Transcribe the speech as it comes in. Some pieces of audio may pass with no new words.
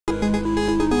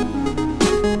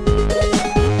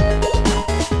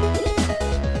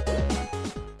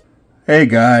Hey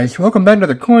guys, welcome back to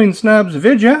the Coin Snobz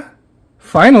video.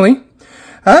 Finally,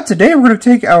 today we're going to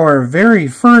take our very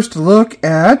first look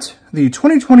at the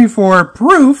 2024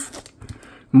 proof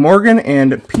Morgan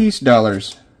and Peace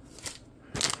dollars.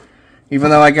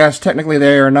 Even though I guess technically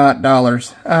they are not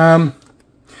dollars. Let's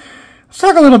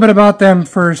talk a little bit about them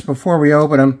first before we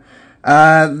open them.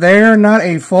 They're not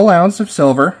a full ounce of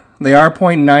silver. They are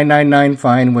 0.999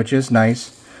 fine, which is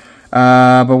nice.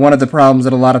 But one of the problems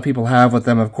that a lot of people have with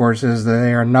them, of course, is that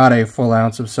they are not a full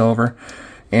ounce of silver.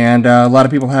 And a lot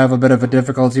of people have a bit of a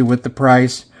difficulty with the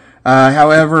price.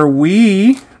 However,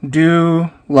 we do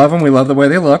love them. We love the way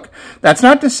they look. That's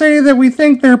not to say that we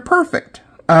think they're perfect.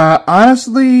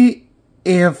 Honestly,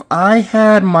 if I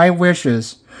had my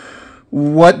wishes,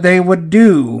 what they would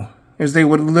do is they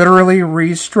would literally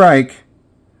restrike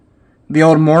the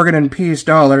old Morgan and Peace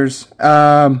dollars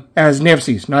as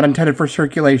nifsies, not intended for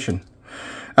circulation.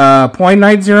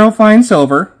 0.90 fine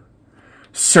silver,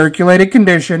 circulated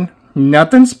condition,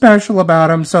 nothing special about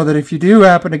them, so that if you do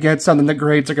happen to get something that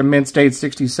grades like a mint state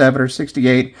 67 or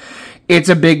 68, it's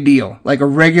a big deal, like a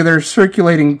regular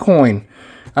circulating coin.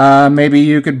 Maybe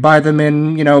you could buy them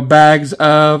in, bags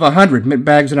of 100, mint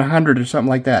bags in 100 or something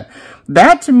like that.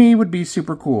 That to me would be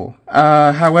super cool.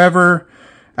 However,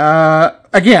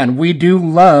 again, we do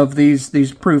love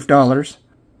these proof dollars.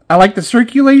 I like the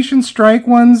circulation strike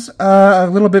ones a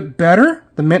little bit better,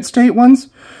 the mint state ones,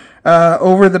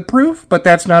 over the proof, but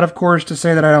that's not, of course, to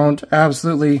say that I don't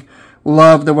absolutely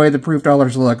love the way the proof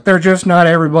dollars look. They're just not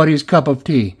everybody's cup of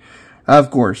tea,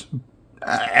 of course.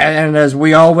 And as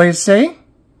we always say,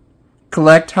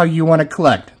 collect how you want to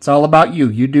collect. It's all about you.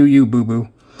 You do you, boo-boo.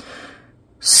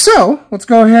 So, let's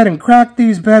go ahead and crack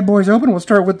these bad boys open. We'll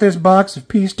start with this box of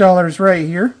Peace dollars right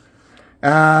here.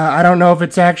 I don't know if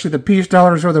it's actually the Peace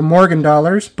dollars or the Morgan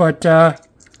dollars, but,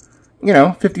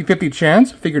 50-50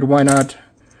 chance. Figured why not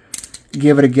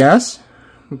give it a guess.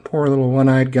 Poor little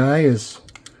one-eyed guy is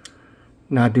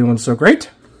not doing so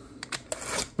great.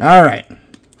 All right.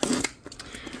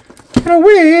 And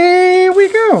away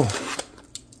we go.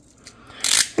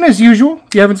 And as usual,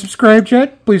 if you haven't subscribed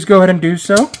yet, please go ahead and do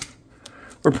so.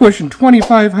 We're pushing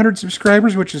 2,500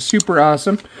 subscribers, which is super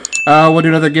awesome. We'll do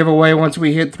another giveaway once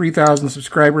we hit 3,000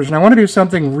 subscribers. And I want to do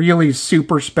something really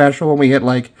super special when we hit,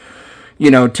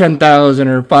 10,000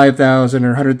 or 5,000 or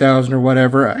 100,000 or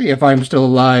whatever. If I'm still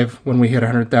alive when we hit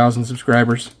 100,000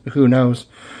 subscribers, who knows?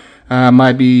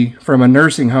 Might be from a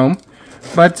nursing home.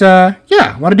 But,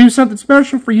 yeah, I want to do something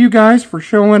special for you guys for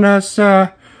showing us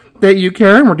that you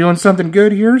care. And we're doing something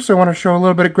good here, so I want to show a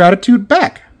little bit of gratitude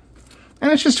back.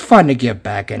 And it's just fun to give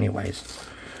back anyways,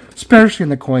 especially in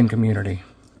the coin community.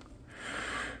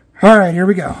 All right, here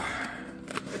we go.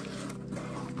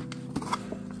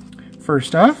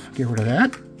 First off, get rid of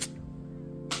that.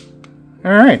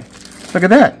 All right, look at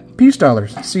that. Peace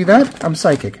dollars. See that? I'm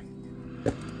psychic.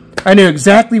 I knew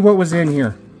exactly what was in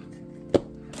here.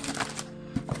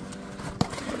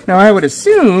 Now, I would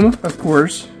assume, of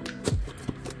course,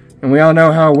 and we all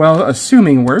know how well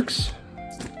assuming works,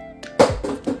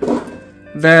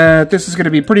 that this is going to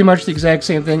be pretty much the exact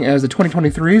same thing as the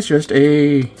 2023s, just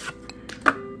a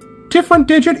different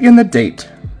digit in the date.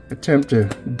 Attempt to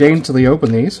daintily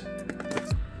open these.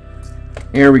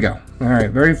 Here we go. All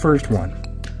right, very first one.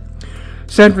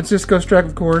 San Francisco strike,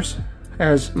 of course,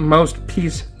 as most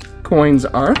Peace coins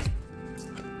are.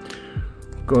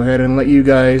 Go ahead and let you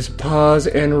guys pause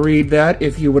and read that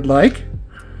if you would like.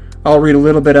 I'll read a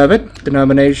little bit of it.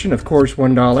 Denomination, of course,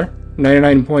 $1.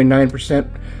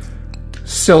 99.9%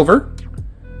 silver,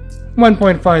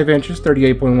 1.5 inches,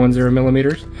 38.10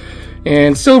 millimeters,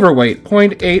 and silver weight,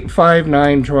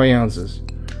 0.859 troy ounces.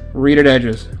 Reeded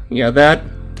edges. Yeah, that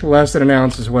less than an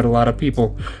ounce is what a lot of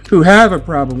people who have a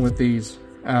problem with these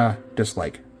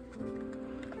dislike.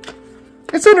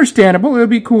 It's understandable. It would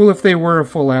be cool if they were a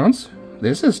full ounce.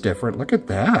 This is different. Look at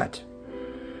that.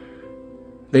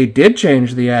 They did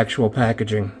change the actual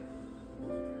packaging.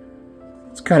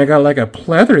 It's kind of got like a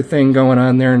pleather thing going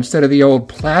on there instead of the old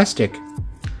plastic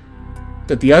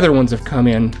that the other ones have come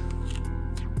in.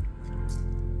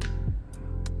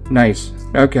 Nice.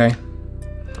 Okay.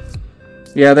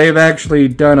 Yeah, they've actually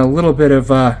done a little bit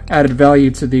of added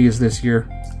value to these this year.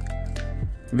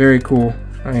 Very cool.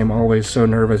 I am always so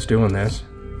nervous doing this.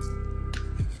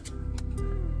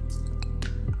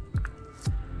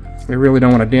 I really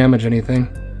don't want to damage anything.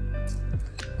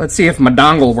 Let's see if my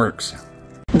dongle works.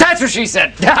 That's what she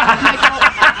said!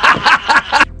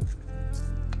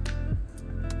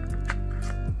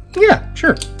 Yeah,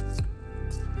 sure.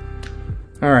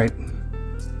 Alright.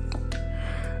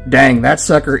 Dang, that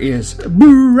sucker is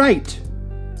bright.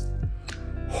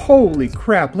 Holy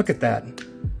crap, look at that.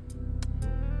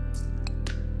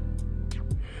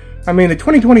 I mean, the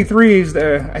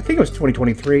 2023s, I think it was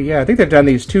 2023, yeah, I think they've done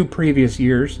these 2 previous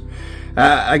years.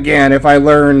 Again, if I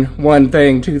learn one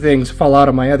thing, 2 things fall out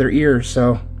of my other ears,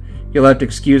 so you'll have to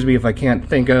excuse me if I can't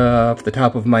think off the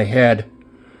top of my head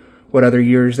what other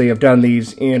years they have done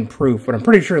these in proof, but I'm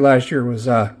pretty sure last year was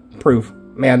proof.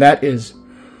 Man, that is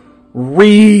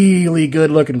really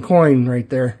good looking coin right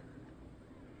there.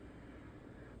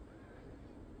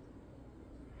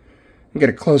 Get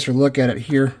a closer look at it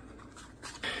here.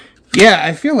 Yeah,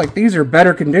 I feel like these are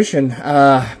better condition,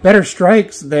 better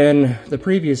strikes than the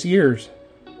previous years.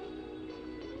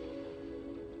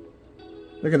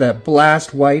 Look at that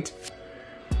blast white.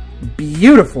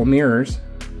 Beautiful mirrors.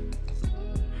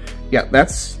 Yeah,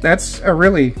 that's a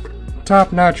really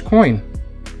top-notch coin.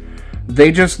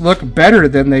 They just look better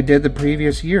than they did the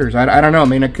previous years. I don't know. I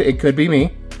mean, it could be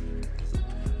me.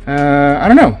 I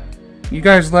don't know. You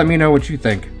guys let me know what you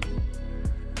think.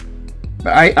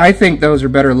 But I think those are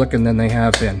better looking than they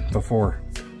have been before.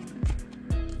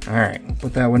 Alright, we'll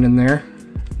put that one in there.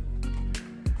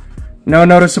 No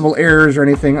noticeable errors or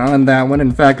anything on that one.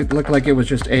 In fact, it looked like it was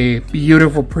just a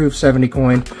beautiful Proof 70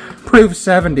 coin. Proof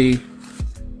 70,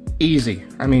 easy.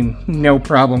 I mean, no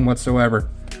problem whatsoever.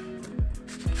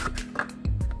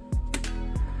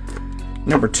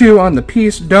 Number 2 on the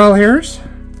piece, doll hairs.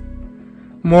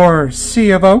 More C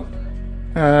of O.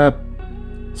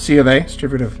 C of A,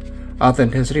 certificate of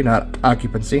authenticity, not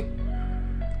occupancy.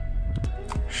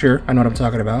 Sure, I know what I'm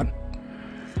talking about.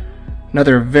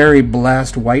 Another very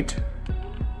blast white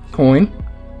coin.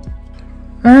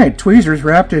 Alright, tweezers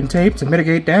wrapped in tape to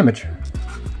mitigate damage.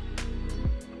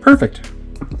 Perfect.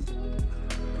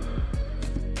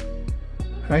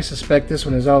 I suspect this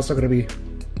one is also going to be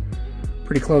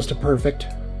pretty close to perfect.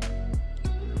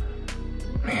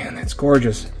 Man, that's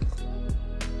gorgeous.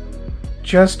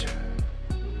 Just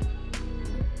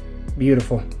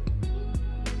beautiful.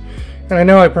 And I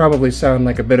know I probably sound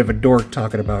like a bit of a dork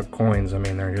talking about coins. I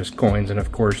mean, they're just coins, and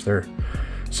of course they're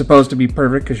supposed to be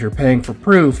perfect because you're paying for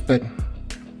proof, but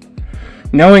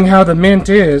knowing how the mint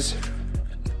is,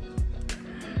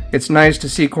 it's nice to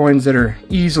see coins that are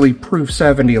easily Proof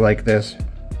 70 like this.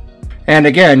 And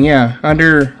again, yeah,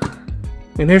 under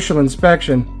initial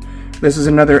inspection, this is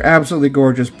another absolutely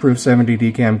gorgeous Proof 70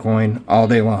 decam coin all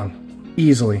day long.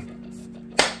 Easily.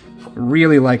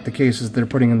 Really like the cases they're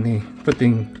putting these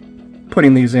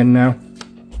in now.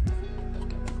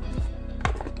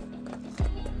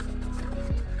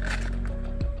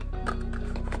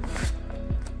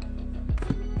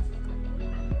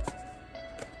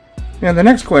 And the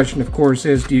next question, of course,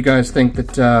 is do you guys think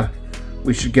that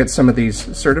we should get some of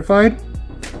these certified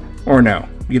or no?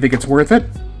 Do you think it's worth it?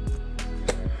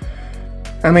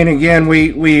 I mean, again,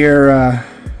 we are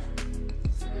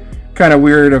kind of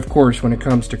weird, of course, when it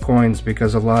comes to coins,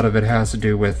 because a lot of it has to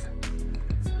do with,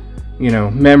 you know,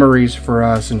 memories for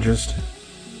us and just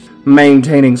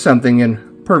maintaining something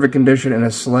in perfect condition in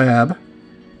a slab.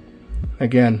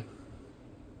 Again,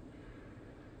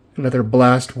 another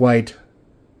blast white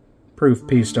Proof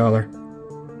piece dollar.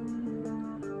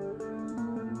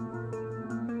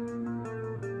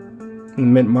 And the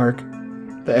mint mark.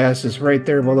 The S is right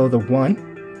there below the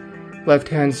 1. Left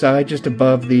hand side just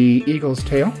above the eagle's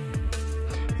tail.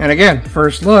 And again,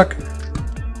 first look,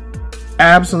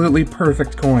 absolutely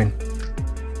perfect coin.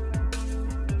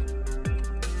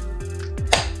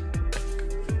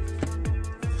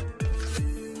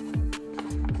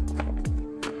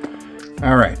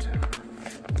 All right.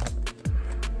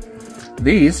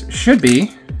 These should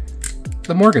be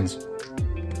the Morgans.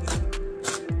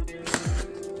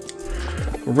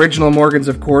 Original Morgans,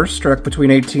 of course, struck between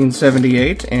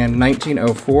 1878 and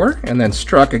 1904, and then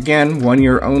struck again 1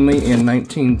 year only in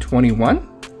 1921.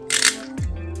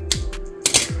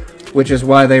 Which is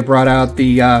why they brought out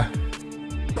the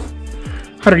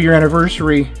 100-year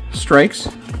anniversary strikes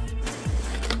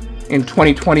in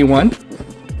 2021.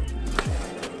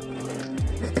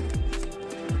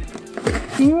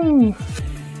 Ooh.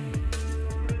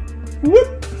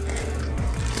 Whoop.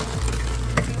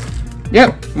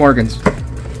 Yep, Morgans.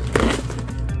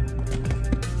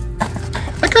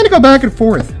 I kind of go back and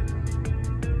forth.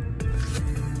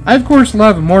 I, of course,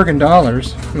 love Morgan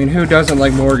dollars. I mean, who doesn't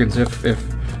like Morgans? If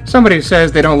somebody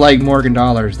says they don't like Morgan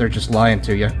dollars, they're just lying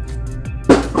to you.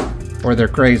 Or they're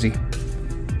crazy.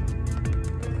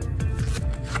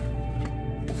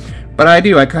 But I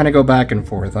do. I kind of go back and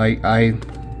forth. I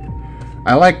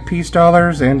like piece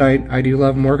dollars, and I do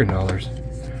love Morgan dollars.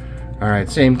 Alright,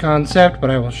 same concept, but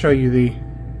I will show you the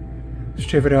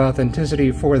certificate of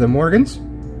authenticity for the Morgans.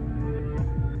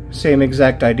 Same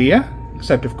exact idea,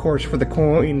 except of course for the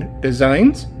coin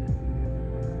designs.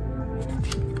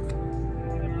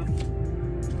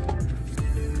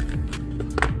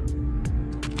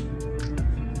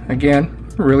 Again,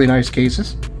 really nice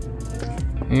cases.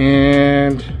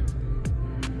 And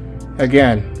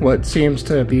again, what seems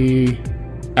to be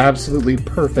absolutely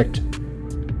perfect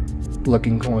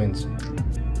looking coins.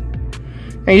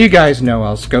 And you guys know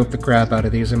I'll scope the crap out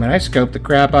of these. I mean, I scope the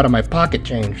crap out of my pocket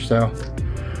change, so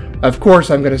of course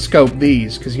I'm going to scope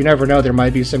these, because you never know, there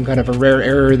might be some kind of a rare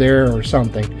error there or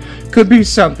something. Could be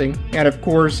something. And of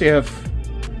course, if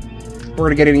we're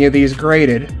going to get any of these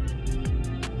graded,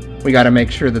 we got to make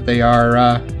sure that they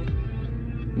are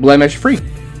blemish free.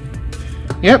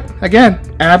 Yep,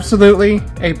 again, absolutely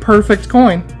a perfect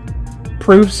coin.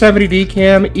 Proof 70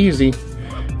 decam, easy.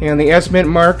 And the S Mint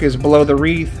mark is below the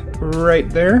wreath right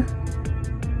there,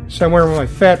 somewhere where my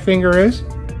fat finger is.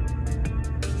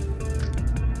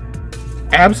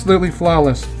 Absolutely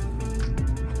flawless.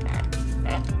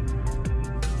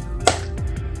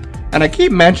 And I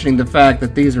keep mentioning the fact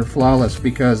that these are flawless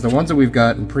because the ones that we've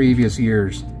got in previous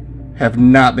years have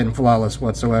not been flawless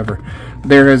whatsoever.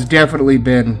 There has definitely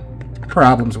been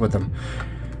problems with them.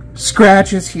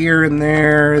 Scratches here and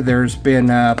there. There's been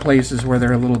places where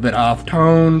they're a little bit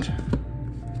off-toned.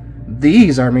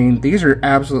 These, I mean, these are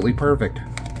absolutely perfect.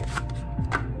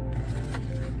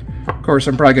 Of course,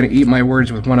 I'm probably going to eat my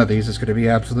words with one of these. It's going to be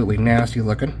absolutely nasty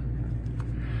looking.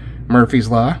 Murphy's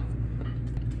Law.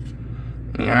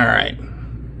 Alright.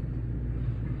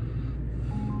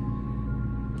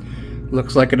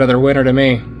 Looks like another winner to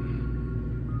me.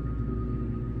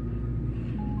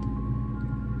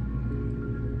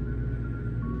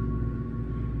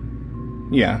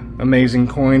 Yeah, amazing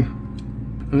coin.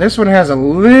 And this one has a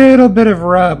little bit of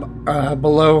rub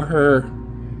below her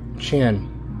chin,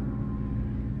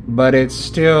 but it's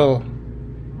still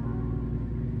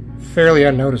fairly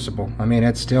unnoticeable. I mean,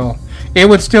 it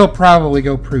would still probably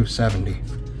go proof 70.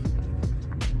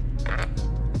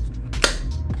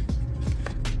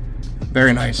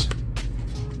 Very nice.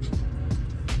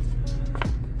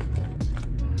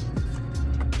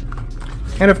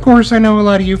 And of course, I know a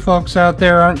lot of you folks out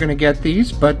there aren't going to get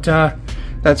these, but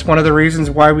that's one of the reasons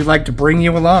why we like to bring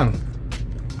you along.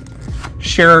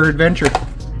 Share our adventure.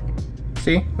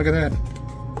 See? Look at that.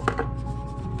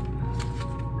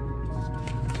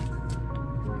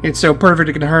 It's so perfect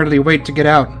I can hardly wait to get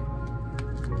out.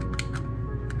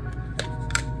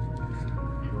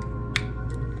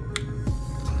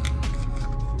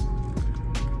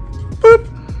 Boop.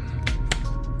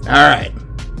 Alright.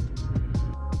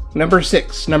 Number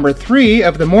 6. Number 3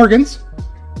 of the Morgans.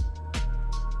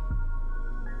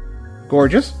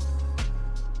 Gorgeous.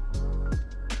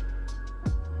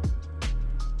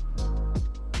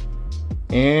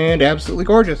 And absolutely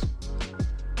gorgeous.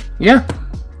 Yeah.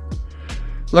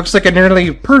 Looks like a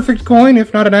nearly perfect coin,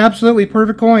 if not an absolutely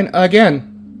perfect coin, again.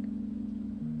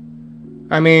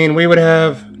 I mean, we would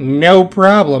have no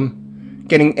problem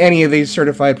getting any of these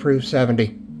certified proof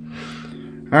 70.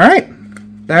 Alright,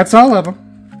 that's all of them.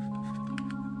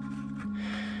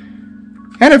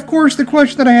 And of course, the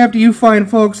question that I have to you fine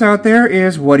folks out there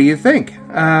is, what do you think?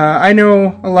 I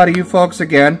know a lot of you folks,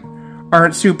 again,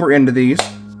 aren't super into these.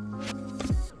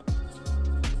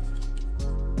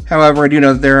 However, I do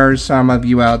know that there are some of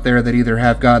you out there that either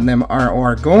have gotten them or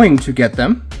are going to get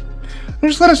them. And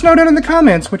just let us know down in the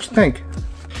comments what you think.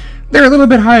 They're a little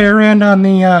bit higher end on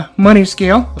the money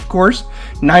scale, of course.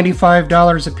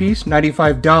 $95 a piece,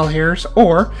 95 doll hairs,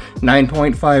 or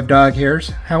 9.5 dog hairs.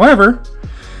 However,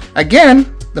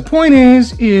 again, the point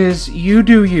is you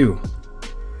do you.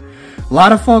 A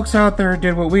lot of folks out there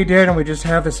did what we did, and we just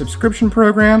have the subscription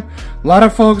program. A lot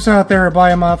of folks out there buy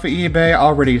them off of eBay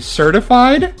already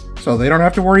certified, so they don't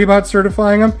have to worry about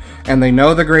certifying them, and they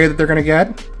know the grade that they're going to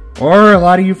get. Or a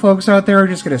lot of you folks out there are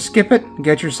just going to skip it and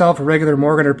get yourself a regular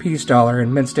Morgan or Peace dollar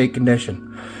in mint state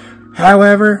condition.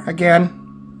 However,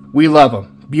 again, we love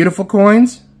them. Beautiful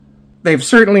coins. They've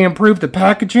certainly improved the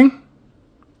packaging.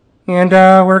 And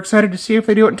we're excited to see if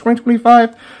they do it in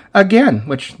 2025 again,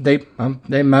 which I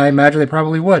imagine they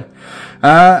probably would.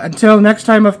 Until next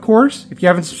time, of course, if you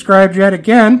haven't subscribed yet,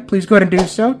 again, please go ahead and do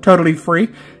so. Totally free.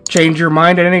 Change your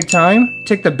mind at any time.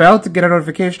 Tick the bell to get a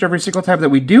notification every single time that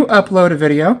we do upload a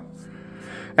video.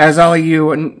 As all of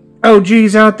you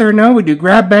OGs out there know, we do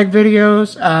grab bag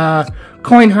videos,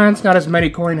 coin hunts, not as many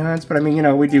coin hunts, but I mean, you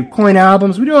know, we do coin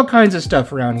albums. We do all kinds of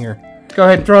stuff around here. Go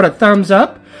ahead and throw it a thumbs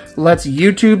up. Lets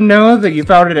YouTube know that you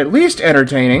found it at least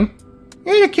entertaining.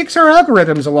 And it kicks our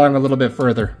algorithms along a little bit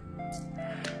further.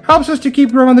 Helps us to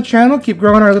keep growing the channel, keep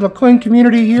growing our little coin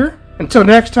community here. Until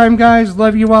next time, guys,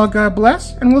 love you all, God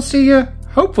bless, and we'll see you,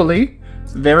 hopefully,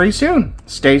 very soon.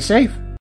 Stay safe.